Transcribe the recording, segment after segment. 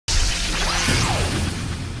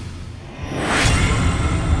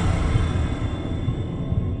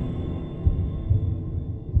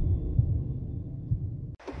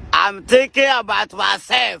I'm thinking about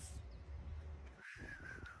myself.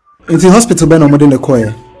 It's the hospital ben on the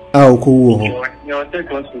choir. Akwaboah.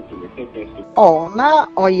 Oh, na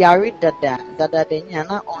oyari dada de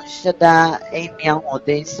nyana onshada enya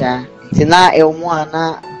hodensa. Tina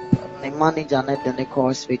elmwana the manager na the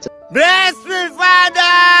hospital. Bless me, Father!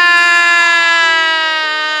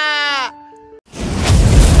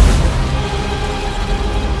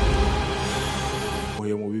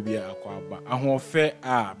 Akwaba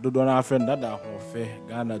Ahuof3 dodo na friend dada Ahuof3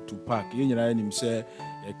 Ghana to park ye nyina nim se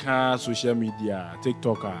e ka social media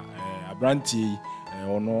TikTok abranti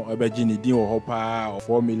ono ebeji ni din wo hopa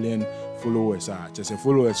 4 million followers chese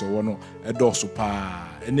followers wo no edoso pa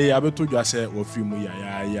ene ya beto dwa se wo film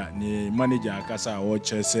ya ni manager akasa wo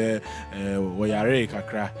chese wo yare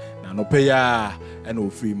kakra na no pay ya ene wo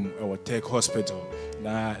film wo tech hospital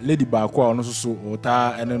na lady ba kwa ono so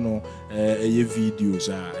ota ene no eye videos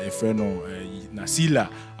efe no na sila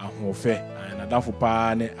Ahuof3 na dafo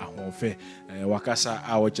pa ne Ahuof3 wakasa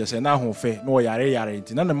wo chese na Ahuof3 no yare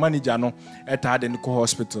nti na manager no eta de ko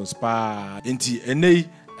hospitals pa nti enei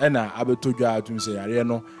ena abetodwa atum se yare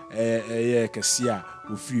no ye kesia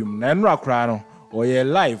wo film na enra kra no oye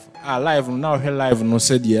live na we live no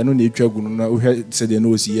said ye no na etwagu no na we said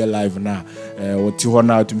no si ye live na wo ti ho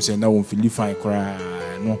na atum se na wo feel fine kra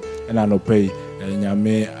no ena no pay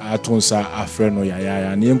nyame atonsa afre no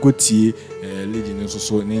ya na enkotie lady no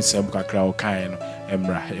so ne nsem kakra o kan no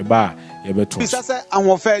emra eba ye beto bisa se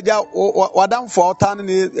Ahuof3 ja wadam for tan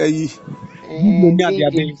ne ayi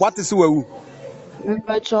what is we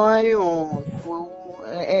Mpachoyo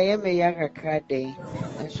me yakakra day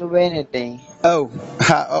and so anything. oh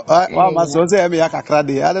ma so say me yakakra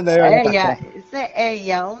day I don't know Say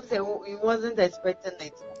he wasn't expecting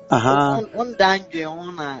it. On danger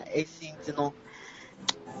on a scene to know.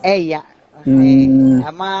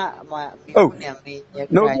 Ama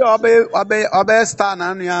no obe star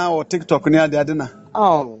na anu or TikTok ni ade na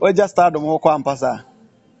we just start them kwa mpasa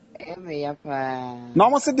no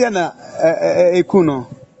mo se de na ekuno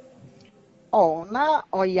na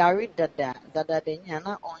oyari dada de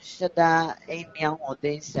nyana onshada enya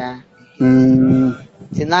hodensa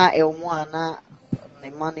tina elmwana the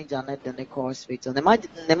manager na the hospital the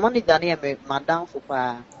manager na me madam for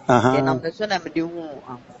pa na me so na me de hu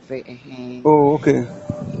Ahuof3 okay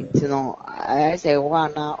you know I say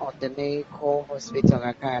one of the medical hospital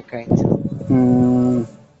akaka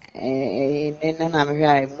and I'm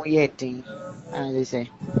here muyeting and they say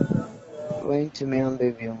went to me on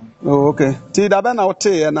baby okay ti da ben na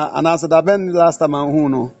ote na anasa da ben last time hu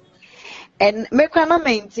no and me kana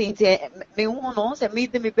maintain me hu no say me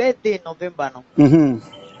the birthday November no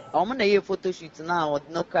I'm na ye photo shoot now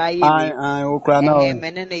no cry I okra now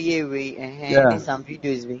me na ye we some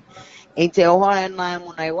videos we into ho na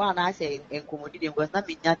mu na wa na say enkomodi dem because na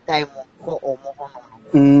me nya time ko omo ho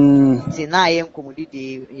no tina ye enkomodi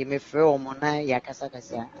de ye me frɛ omo na ya kasa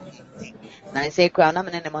na say kwa na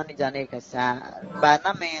me na manager na kasa ba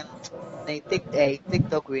na me na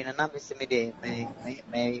TikTok we na me se me de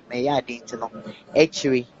me ya de ntino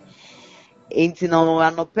actually ntino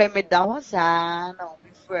ano pɛ me da ho sa na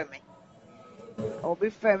obi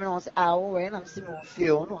frɛ me no say we na me se me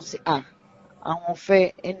feel no say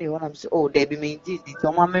Ahuof3 anyone I'm so they be me did it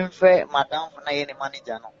so my friend madam for na any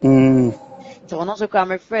manager no so no so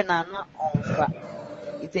come friend na on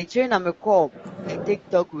it's a chain I'm call a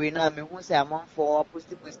TikTok we na me who say I'm on for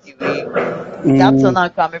post we that's on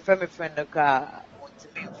come my friend the car want to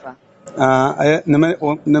me fa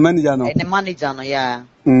the manager no the manager no yeah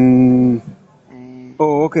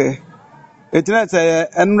oh okay it's not say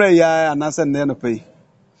enre ya anasa ne no pay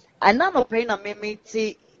I no pay na me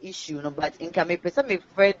issue no but in can me person me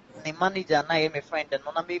friend the manager na me friend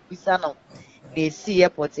no na me bisa no they see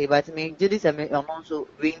airport but me just say me no so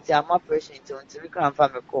we am pressure to we can fa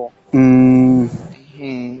me call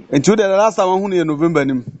into the last time hu ne November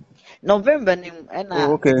nim and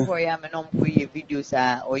for ya me no ko ye videos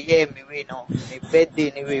or ye me we no me birthday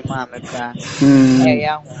ni we ma me kra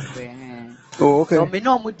ya Ahuof3 okay so me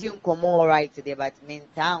no mu di nkomo right there but me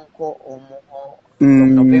nta nko omo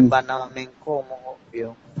from November now me nko omo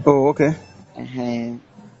bio okay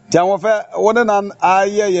Ahuof3 one na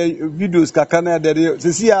aye videos kakana there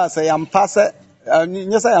sisi ya say am pass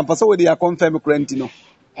nyesa am pass we dey confirm current no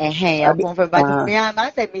I confirm but me na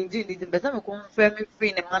say me do this but me confirm me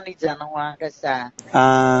free the manager no wan kasa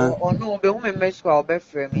no be who me mesh kwa obe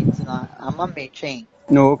frame it na ama me train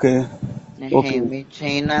no okay Me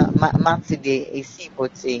train Maxide a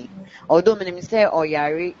seaporting. Although me say or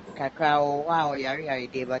yari kakra or wow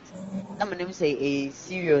yari day, but na me say a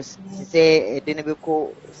serious to say a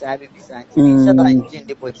denebeko sabi bisant. Shut up engine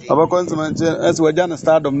deporting. Aba consument as we jana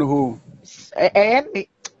stardom no ho. I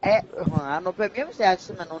no pe say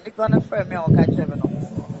assume no nipa na frame me o ka chebe no.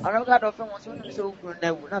 Ano ka do fe mo so me say okuru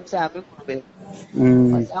na wu na me say amekuru be.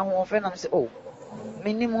 But I friend am say oh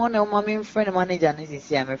minimum one my friend manager is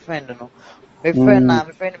see my friend no. My friend na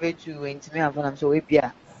my friend be too into me and I'm so we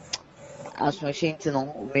bia as my shin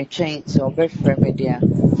no me train so be friend me there.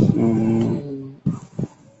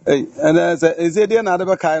 Hey, and is it there na de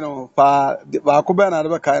be kai no pa ba ko be na de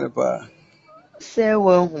be kai no pa. Say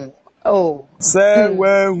well oh Say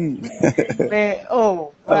well me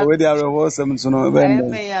we dey are some so no be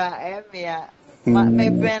me ya me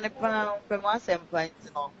ben pa pe ma sempa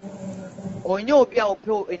no. Onye obi a ope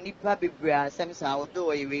enipa bebre asem sa odo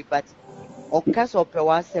oyiwe but okas ope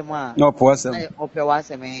wasem a no po wasem ope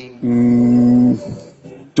wasem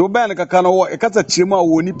to ben kaka no e kasa chiemu a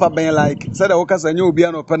wo nipa ben like say da wo kasa nye obi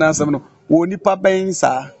a no pe na asem no wo nipa ben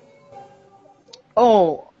sa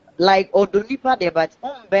oh like odo nipa de but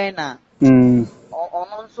on ben na on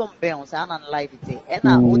so ben on sa na life it e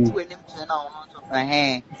na otu enim tue na on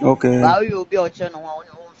so okay ba we obi o che no on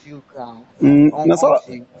feel crown na so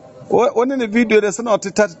one in the video there's not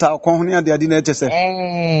tata kon ho ade na eche se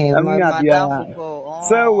madam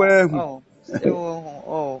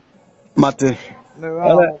so mate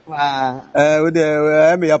we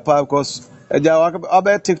dey me ya pa because eja wa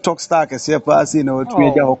TikTok star ke se pa si na otu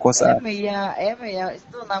eja hokosa ya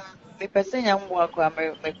still na me person ya mbo akwa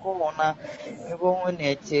me ko na me go ho na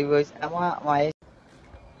eche was ama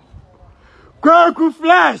Kwaku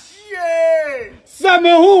Flash! Yeah!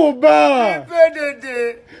 Samehuba!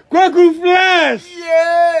 Kwaku Flash!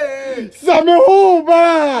 Yeah! Samehuba!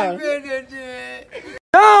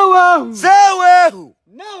 Sawehu!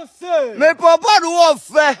 No, sir! Me papa do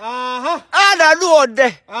offer! And I know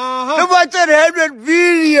de! No matter 100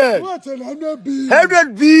 billion! What 100 billion?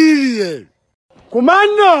 100 billion!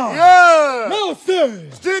 Commander! Yeah! No, sir!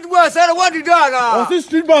 Street boss, I don't want to do now! I see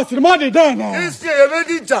street boss, the money done now! This year,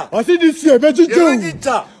 Medita! I see this year,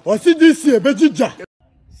 Bejija! I see this year, Bejija!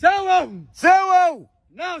 Sawehu!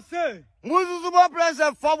 No, sir! Muzuzuba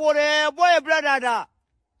present forward, boy, brother!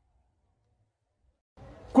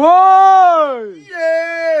 Koi!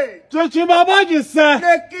 Yeah! Chichi Mabaji, sir!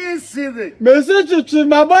 The kiss him! Message Chichi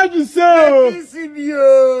Mabaji, sir! The kiss him,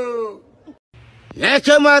 yo!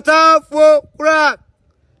 Yakamata for crack!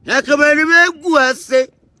 Yakamani guase!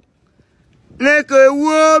 Neke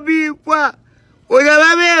wobi kwa!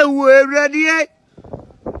 Oyabame wo ready!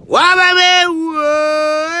 Wabame wo!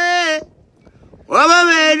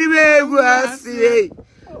 Wabame ni guase!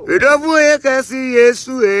 Edofu ekasi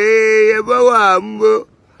Yesu eba wambo!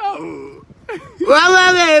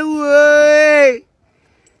 Wabame wo!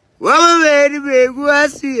 Wabame ni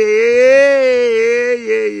guase!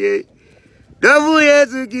 Dofu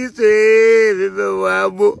Yesu kise eba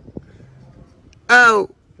wambo! Ow!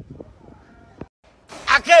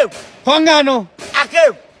 Akem! Hongano!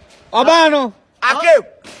 Akem! Obano! Akem!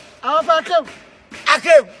 Akem!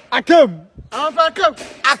 Akem! Akem! Akem!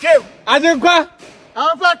 Akem! Adenkwa!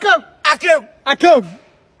 Akem! Akem! Akem!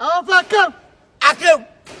 Akem! Akem!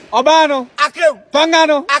 Obano! Akem!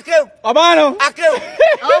 Hongano! Akem! Obano! Akem!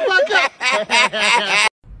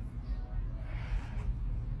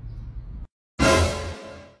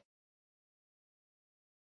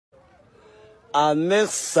 I met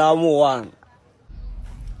someone.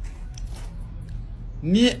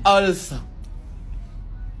 Me also.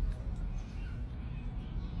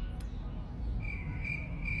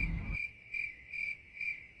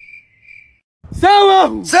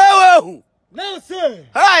 Sawehu! No, sir.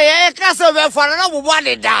 Hey, can't be for another one.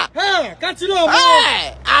 Hey, catch it up.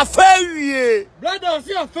 Hey, I fail you. Brother, I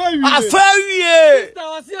see a failure. I fail you. Sister,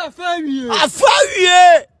 I see a failure. I fail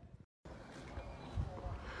you.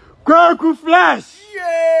 Kwaku Flash.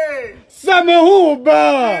 Yeah.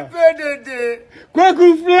 Samehuba.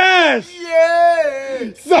 Kwaku Flash.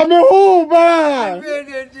 Yeah. Samehuba.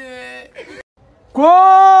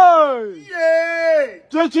 Koi. Yeah.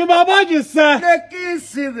 Chichi Mabaji, sir. The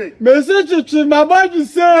kiss him. Message Chichi Mabaji,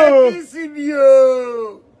 sir. The kiss him,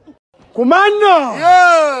 yo. Commander.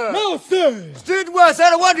 Yeah. No, sir. Street boss, I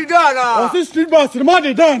don't want to do now. I see street boss, the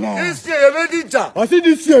money done now. This year, Medita. I see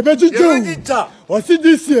this year, Bejija. I see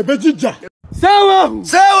this year, Bejija. Sawehu!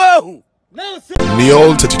 Sawehu!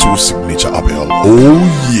 Neol 32 Signature Apparel. Oh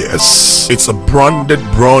yes, it's a branded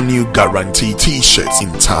brand new guarantee t-shirt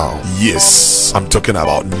in town. Yes, I'm talking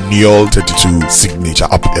about Neol 32 Signature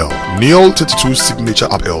Apparel. Neol 32 Signature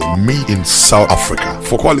Apparel, made in South Africa.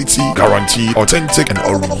 For quality, guaranteed, authentic and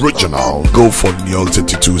original, go for Neol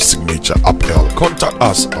 32 Signature Apparel. Contact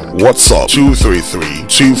us on WhatsApp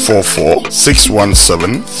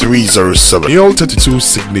 233-244-617-307. Neol 32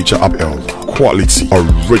 Signature Apparel. Quality,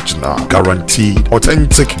 original, guaranteed,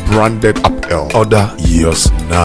 authentic, branded apparel. Order yours now.